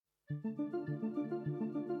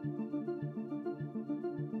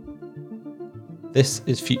This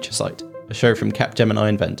is Future Sight, a show from Capgemini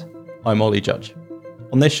Invent. I'm Ollie Judge.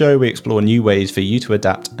 On this show, we explore new ways for you to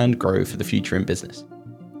adapt and grow for the future in business.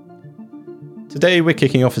 Today, we're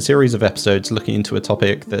kicking off a series of episodes looking into a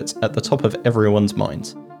topic that's at the top of everyone's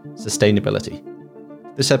minds: sustainability.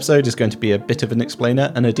 This episode is going to be a bit of an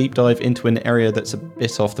explainer and a deep dive into an area that's a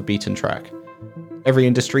bit off the beaten track. Every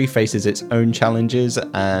industry faces its own challenges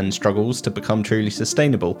and struggles to become truly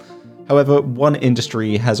sustainable. However, one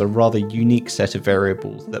industry has a rather unique set of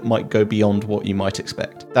variables that might go beyond what you might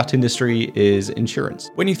expect. That industry is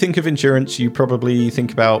insurance. When you think of insurance, you probably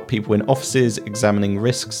think about people in offices examining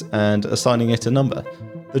risks and assigning it a number.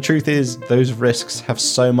 The truth is, those risks have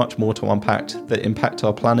so much more to unpack that impact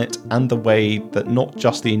our planet and the way that not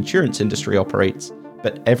just the insurance industry operates,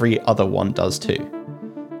 but every other one does too.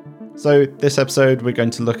 So this episode, we're going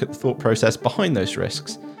to look at the thought process behind those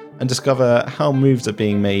risks and discover how moves are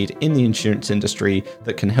being made in the insurance industry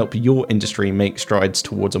that can help your industry make strides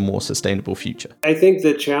towards a more sustainable future. I think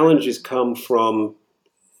the challenges come from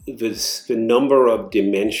the number of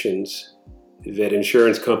dimensions that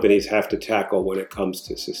insurance companies have to tackle when it comes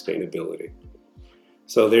to sustainability.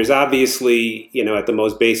 So there's obviously, at the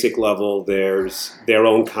most basic level, there's their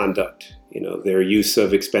own conduct, their use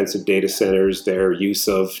of expensive data centers, their use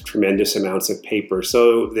of tremendous amounts of paper,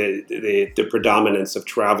 so the predominance of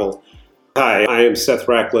travel. Hi, I am Seth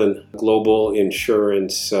Racklin, Global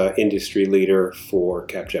Insurance Industry Leader for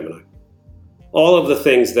Capgemini. All of the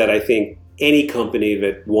things that I think any company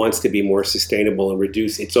that wants to be more sustainable and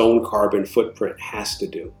reduce its own carbon footprint has to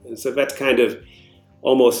do. And so that's kind of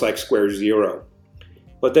almost like square zero.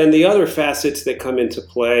 But then the other facets that come into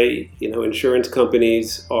play, insurance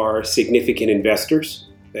companies are significant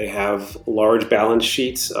investors. They have large balance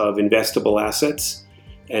sheets of investable assets,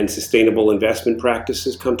 and sustainable investment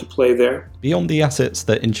practices come to play there. Beyond the assets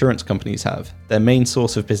that insurance companies have, their main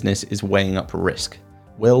source of business is weighing up risk.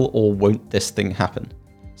 Will or won't this thing happen?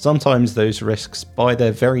 Sometimes those risks, by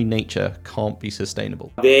their very nature, can't be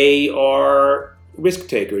sustainable. They are risk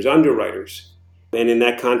takers, underwriters. And in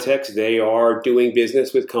that context, they are doing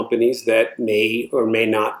business with companies that may or may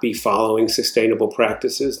not be following sustainable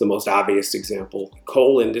practices. The most obvious example,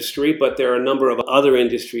 coal industry, but there are a number of other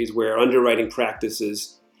industries where underwriting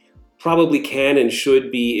practices probably can and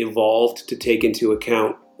should be evolved to take into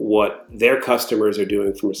account what their customers are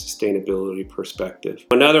doing from a sustainability perspective.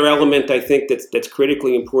 Another element I think that's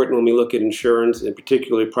critically important when we look at insurance, and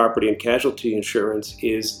particularly property and casualty insurance,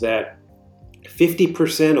 is that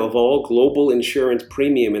 50% of all global insurance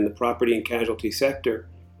premium in the property and casualty sector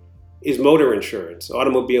is motor insurance,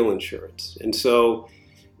 automobile insurance. And so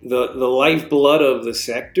the lifeblood of the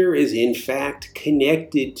sector is in fact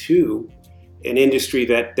connected to an industry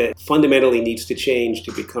that fundamentally needs to change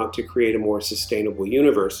to create a more sustainable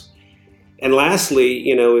universe. And lastly,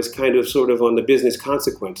 is kind of sort of on the business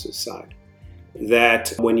consequences side.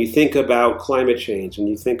 That when you think about climate change and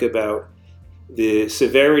you think about the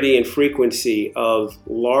severity and frequency of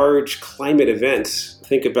large climate events,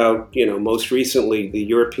 think about, most recently the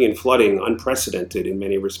European flooding, unprecedented in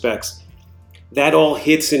many respects. That all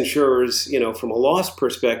hits insurers, from a loss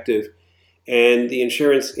perspective. And the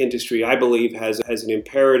insurance industry, I believe, has an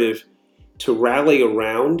imperative to rally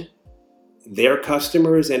around their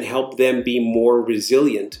customers and help them be more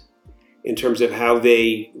resilient in terms of how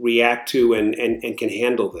they react to and can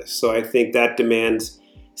handle this. So I think that demands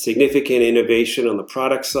significant innovation on the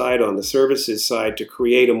product side, on the services side, to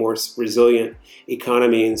create a more resilient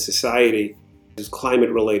economy and society as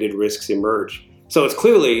climate-related risks emerge. So it's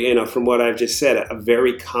clearly, from what I've just said, a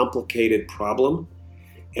very complicated problem,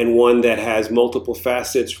 and one that has multiple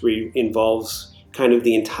facets, involves kind of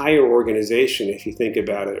the entire organization, if you think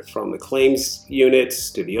about it, from the claims units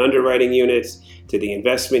to the underwriting units to the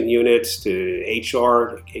investment units to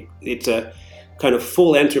HR. It's a kind of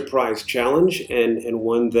full enterprise challenge, and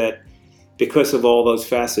one that, because of all those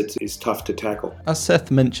facets, is tough to tackle. As Seth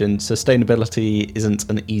mentioned, sustainability isn't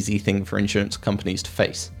an easy thing for insurance companies to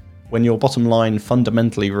face. When your bottom line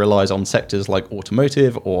fundamentally relies on sectors like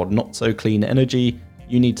automotive or not so clean energy,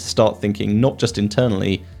 you need to start thinking not just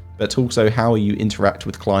internally, but also how you interact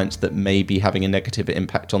with clients that may be having a negative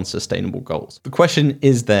impact on sustainable goals. The question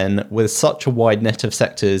is then, with such a wide net of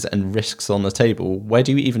sectors and risks on the table, where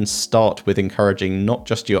do you even start with encouraging not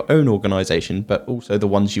just your own organization, but also the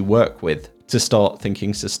ones you work with to start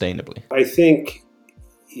thinking sustainably? I think,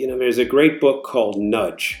 there's a great book called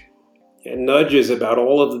Nudge. And Nudge is about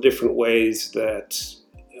all of the different ways that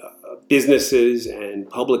businesses and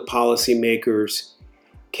public policy makers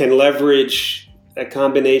can leverage a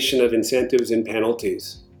combination of incentives and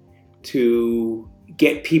penalties to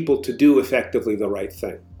get people to do effectively the right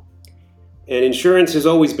thing. And insurance has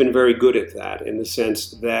always been very good at that, in the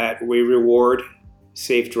sense that we reward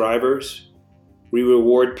safe drivers. We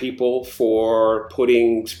reward people for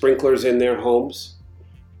putting sprinklers in their homes.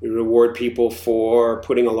 We reward people for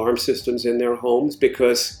putting alarm systems in their homes,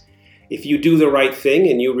 because if you do the right thing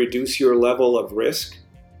and you reduce your level of risk,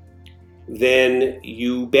 then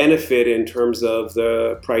you benefit in terms of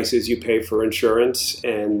the prices you pay for insurance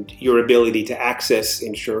and your ability to access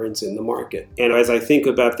insurance in the market. And as I think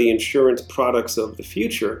about the insurance products of the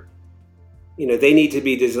future, they need to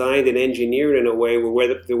be designed and engineered in a way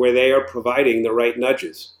where they are providing the right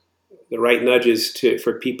nudges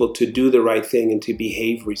for people to do the right thing and to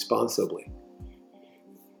behave responsibly.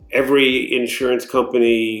 Almost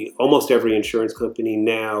every insurance company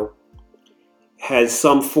now has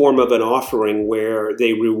some form of an offering where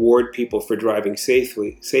they reward people for driving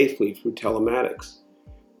safely through telematics.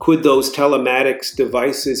 Could those telematics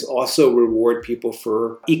devices also reward people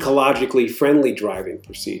for ecologically friendly driving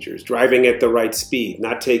procedures, driving at the right speed,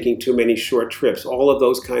 not taking too many short trips, all of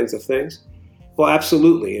those kinds of things? Well,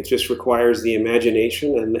 absolutely. It just requires the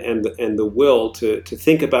imagination and the will to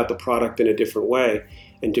think about the product in a different way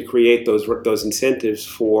and to create those incentives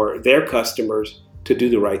for their customers to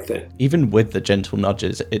do the right thing. Even with the gentle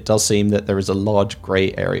nudges, it does seem that there is a large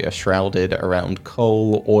grey area shrouded around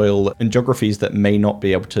coal, oil, and geographies that may not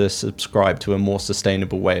be able to subscribe to a more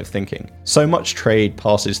sustainable way of thinking. So much trade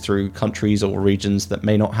passes through countries or regions that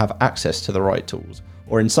may not have access to the right tools,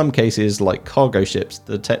 or in some cases, like cargo ships,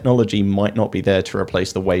 the technology might not be there to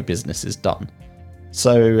replace the way business is done.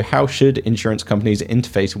 So how should insurance companies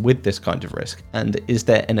interface with this kind of risk? And is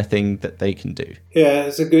there anything that they can do? Yeah,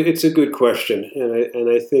 it's a good question. And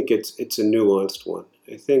I think it's a nuanced one.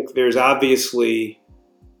 I think there's obviously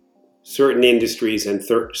certain industries and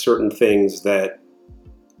certain things that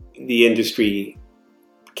the industry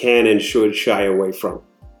can and should shy away from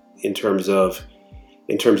in terms of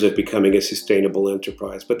becoming a sustainable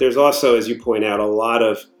enterprise. But there's also, as you point out, a lot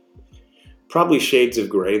of probably shades of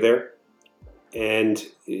gray there. And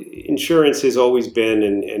insurance has always been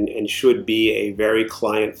and should be a very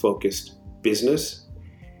client-focused business.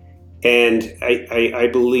 And I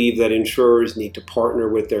believe that insurers need to partner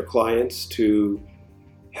with their clients to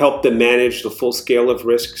help them manage the full scale of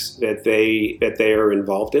risks that they are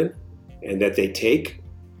involved in and that they take.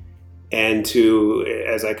 And to,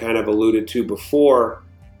 as I kind of alluded to before,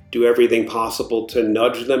 do everything possible to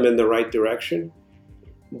nudge them in the right direction.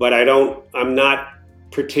 But I'm not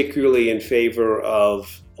particularly in favor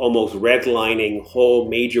of almost redlining whole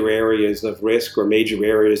major areas of risk or major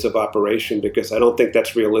areas of operation, because I don't think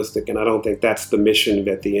that's realistic, and I don't think that's the mission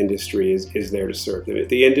that the industry is there to serve.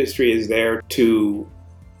 The industry is there to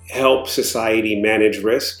help society manage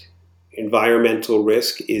risk. Environmental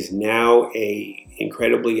risk is now a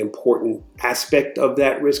incredibly important aspect of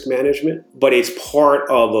that risk management, but it's part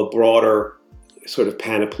of a broader sort of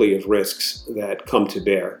panoply of risks that come to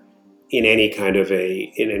bear in any kind of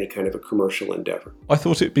a commercial endeavor. I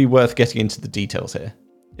thought it'd be worth getting into the details here.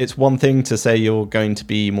 It's one thing to say you're going to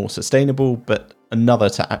be more sustainable, but another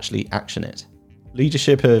to actually action it.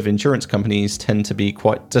 Leadership of insurance companies tend to be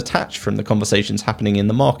quite detached from the conversations happening in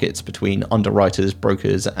the markets between underwriters,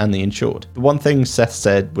 brokers, and the insured. The one thing Seth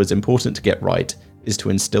said was important to get right is to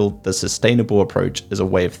instill the sustainable approach as a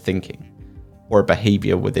way of thinking, or a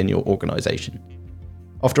behavior within your organization.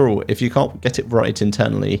 After all, if you can't get it right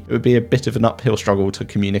internally, it would be a bit of an uphill struggle to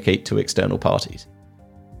communicate to external parties.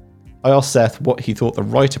 I asked Seth what he thought the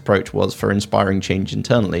right approach was for inspiring change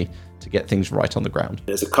internally to get things right on the ground.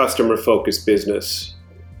 As a customer-focused business,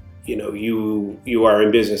 you are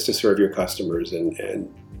in business to serve your customers, and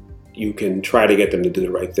you can try to get them to do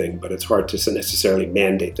the right thing, but it's hard to necessarily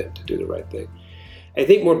mandate them to do the right thing. I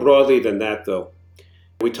think more broadly than that, though,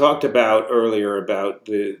 we talked about earlier about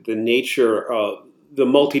the nature of the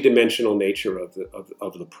multidimensional nature of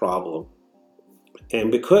the problem. And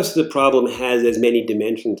because the problem has as many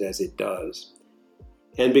dimensions as it does,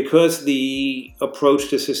 and because the approach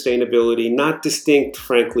to sustainability, not distinct,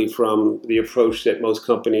 frankly, from the approach that most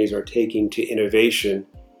companies are taking to innovation,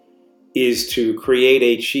 is to create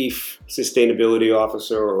a chief sustainability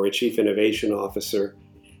officer or a chief innovation officer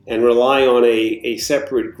and rely on a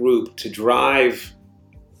separate group to drive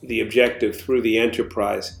the objective through the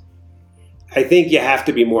enterprise. I think you have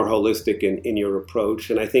to be more holistic in your approach.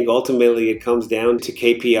 And I think ultimately it comes down to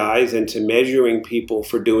KPIs and to measuring people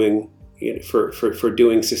for doing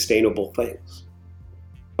sustainable things.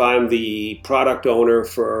 If I'm the product owner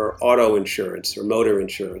for auto insurance or motor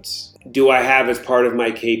insurance, do I have as part of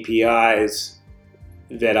my KPIs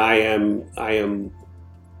that I am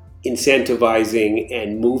incentivizing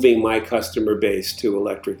and moving my customer base to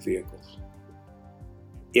electric vehicles.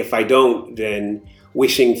 If I don't, then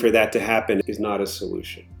wishing for that to happen is not a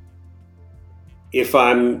solution. If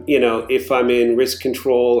I'm in risk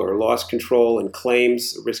control or loss control and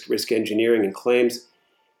claims, risk engineering and claims,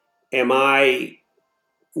 am I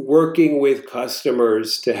working with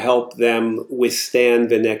customers to help them withstand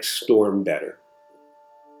the next storm better?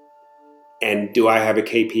 And do I have a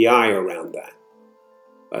KPI around that,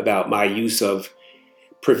 about my use of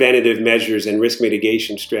preventative measures and risk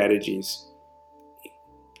mitigation strategies?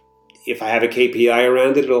 If I have a KPI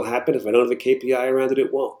around it, it'll happen. If I don't have a KPI around it,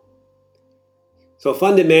 it won't. So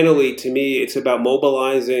fundamentally, to me, it's about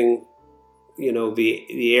mobilizing,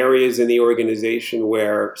 the areas in the organization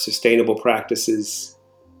where sustainable practices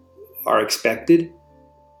are expected,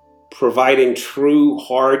 providing true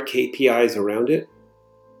hard KPIs around it,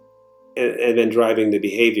 and then driving the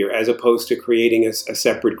behavior, as opposed to creating a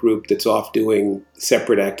separate group that's off doing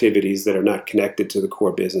separate activities that are not connected to the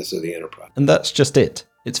core business of the enterprise. And that's just it.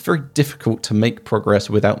 It's very difficult to make progress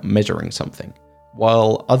without measuring something.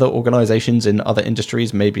 While other organizations in other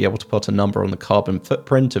industries may be able to put a number on the carbon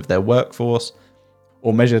footprint of their workforce,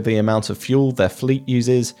 or measure the amount of fuel their fleet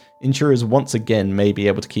uses, insurers once again may be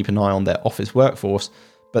able to keep an eye on their office workforce,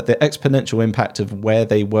 but the exponential impact of where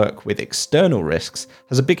they work with external risks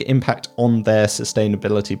has a big impact on their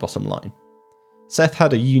sustainability bottom line. Seth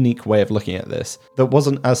had a unique way of looking at this that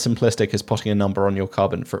wasn't as simplistic as putting a number on your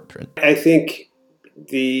carbon footprint. I think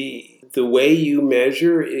the way you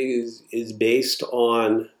measure is based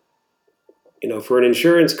on, for an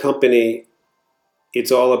insurance company,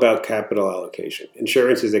 it's all about capital allocation.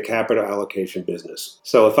 Insurance is a capital allocation business.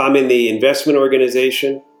 So if I'm in the investment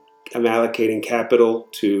organization, I'm allocating capital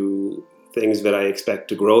to things that I expect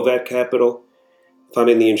to grow that capital. If I'm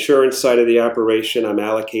in the insurance side of the operation, I'm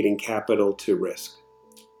allocating capital to risk.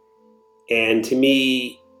 And to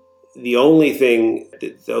me, the only thing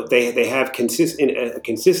that they have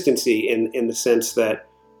consistency in the sense that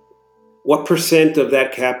what percent of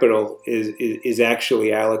that capital is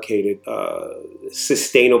actually allocated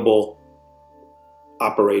sustainable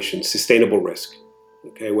operations, sustainable risk,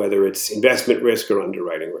 okay, whether it's investment risk or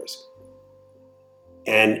underwriting risk.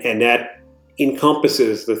 And that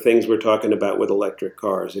encompasses the things we're talking about with electric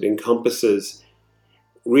cars. It encompasses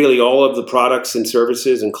really all of the products and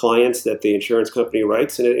services and clients that the insurance company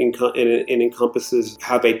writes, and it encompasses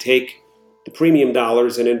how they take the premium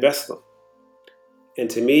dollars and invest them.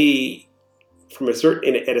 And to me,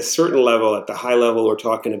 at a certain level, at the high level we're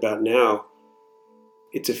talking about now,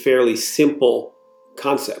 it's a fairly simple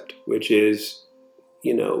concept, which is,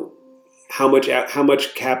 how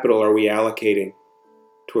much capital are we allocating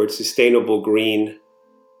towards sustainable green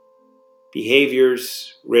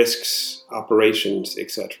behaviors, risks, operations,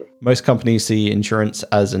 etc. Most companies see insurance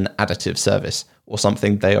as an additive service, or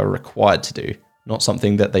something they are required to do, not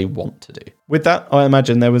something that they want to do. With that, I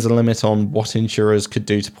imagine there was a limit on what insurers could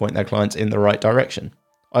do to point their clients in the right direction.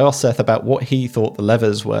 I asked Seth about what he thought the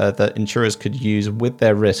levers were that insurers could use with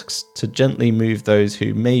their risks to gently move those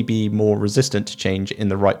who may be more resistant to change in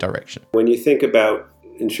the right direction. When you think about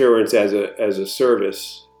insurance as a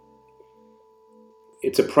service,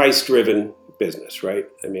 it's a price-driven business, right?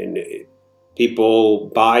 I mean, people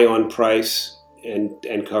buy on price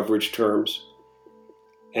and coverage terms.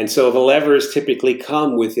 And so the levers typically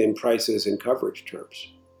come within prices and coverage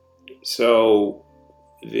terms. So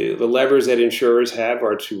the levers that insurers have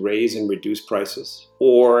are to raise and reduce prices,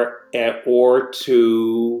 or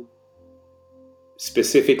to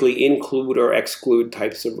specifically include or exclude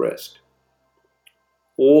types of risk,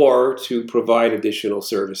 or to provide additional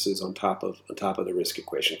services on top of the risk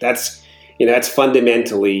equation. That's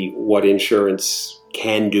fundamentally what insurance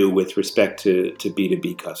can do with respect to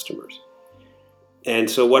B2B customers. And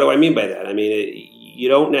so what do I mean by that? I mean, you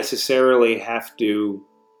don't necessarily have to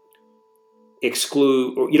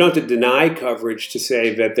exclude, or you don't have to deny coverage to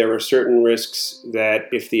say that there are certain risks that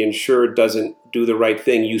if the insured doesn't do the right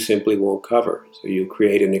thing, you simply won't cover. So you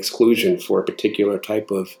create an exclusion for a particular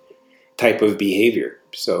type of behavior.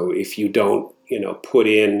 So if you don't,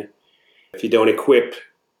 if you don't equip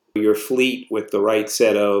your fleet with the right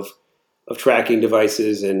set of tracking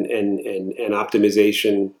devices and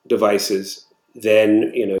optimization devices,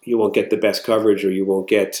 then you won't get the best coverage, or you won't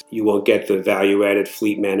get the value-added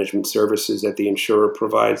fleet management services that the insurer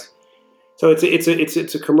provides. So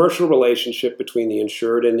it's a commercial relationship between the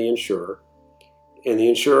insured and the insurer, and the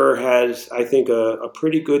insurer has, I think, a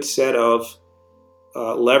pretty good set of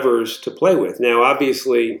levers to play with. Now,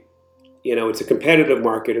 obviously, it's a competitive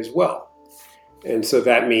market as well, and so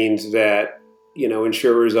that means that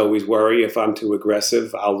insurers always worry, if I'm too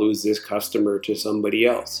aggressive, I'll lose this customer to somebody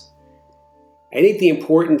else. I think the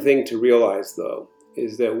important thing to realize, though,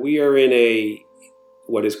 is that we are in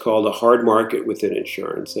what is called a hard market within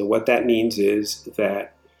insurance. And what that means is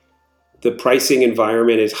that the pricing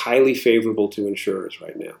environment is highly favorable to insurers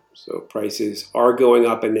right now. So prices are going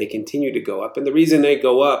up and they continue to go up. And the reason they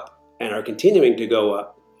go up and are continuing to go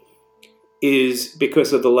up is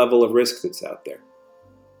because of the level of risk that's out there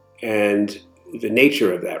and the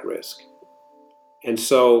nature of that risk. And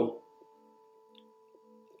so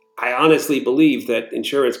I honestly believe that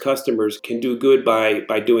insurance customers can do good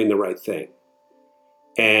by doing the right thing.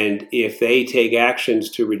 And if they take actions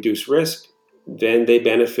to reduce risk, then they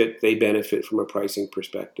benefit from a pricing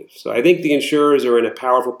perspective. So I think the insurers are in a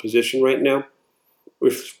powerful position right now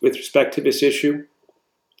with respect to this issue.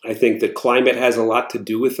 I think that climate has a lot to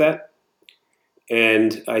do with that.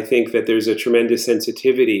 And I think that there's a tremendous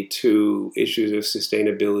sensitivity to issues of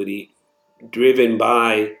sustainability driven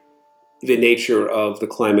by the nature of the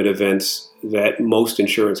climate events that most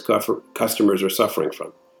insurance customers are suffering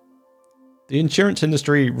from. The insurance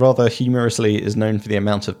industry, rather humorously, is known for the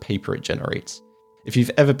amount of paper it generates. If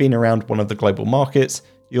you've ever been around one of the global markets,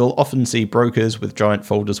 you'll often see brokers with giant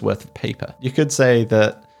folders worth of paper. You could say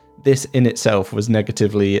that this in itself was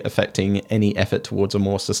negatively affecting any effort towards a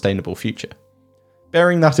more sustainable future.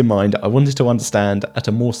 Bearing that in mind, I wanted to understand at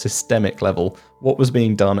a more systemic level what was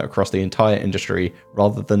being done across the entire industry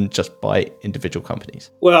rather than just by individual companies.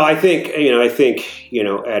 Well, I think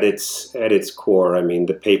at its core, I mean,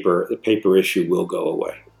 the paper issue will go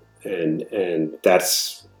away, and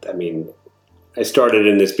that's, I mean, I started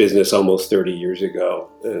in this business almost 30 years ago,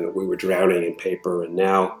 and we were drowning in paper, and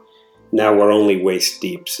now we're only waist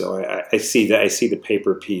deep. So I see the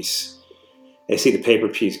paper piece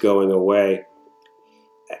going away.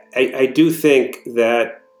 I do think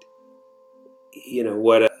that,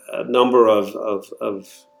 what a number of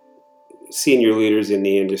senior leaders in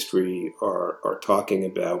the industry are talking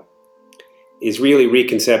about is really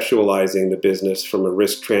reconceptualizing the business from a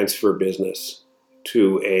risk transfer business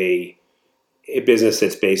to a business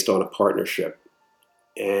that's based on a partnership.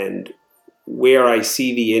 And where I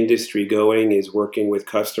see the industry going is working with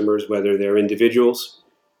customers, whether they're individuals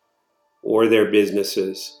or they're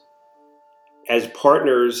businesses, as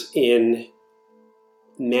partners in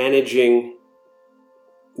managing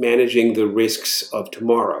the risks of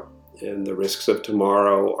tomorrow. And the risks of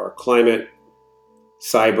tomorrow are climate,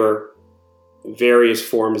 cyber, various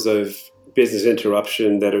forms of business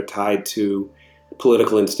interruption that are tied to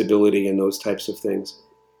political instability and those types of things.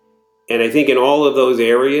 And I think in all of those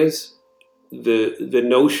areas, the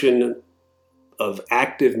notion of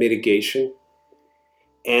active mitigation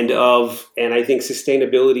and I think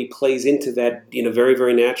sustainability plays into that, very,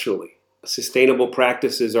 very naturally. Sustainable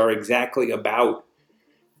practices are exactly about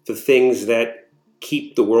the things that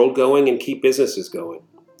keep the world going and keep businesses going.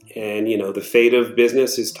 And, the fate of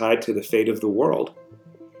business is tied to the fate of the world.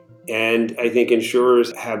 And I think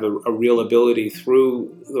insurers have a real ability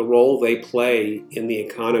through the role they play in the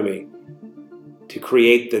economy to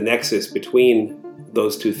create the nexus between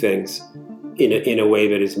those two things in a way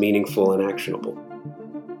that is meaningful and actionable.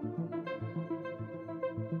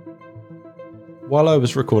 While I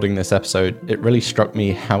was recording this episode, it really struck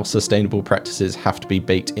me how sustainable practices have to be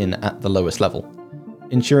baked in at the lowest level.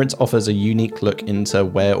 Insurance offers a unique look into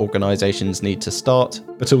where organisations need to start,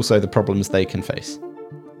 but also the problems they can face.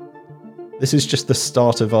 This is just the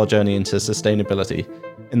start of our journey into sustainability.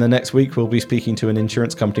 In the next week, we'll be speaking to an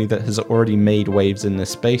insurance company that has already made waves in this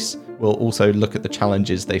space. We'll also look at the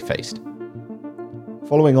challenges they faced.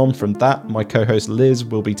 Following on from that, my co-host Liz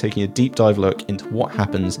will be taking a deep dive look into what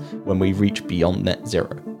happens when we reach beyond net zero.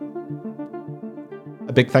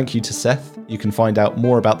 A big thank you to Seth. You can find out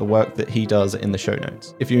more about the work that he does in the show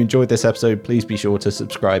notes. If you enjoyed this episode, please be sure to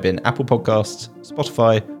subscribe in Apple Podcasts,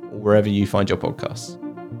 Spotify, or wherever you find your podcasts.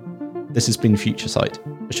 This has been Future Sight,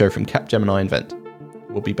 a show from Capgemini Invent.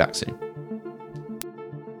 We'll be back soon.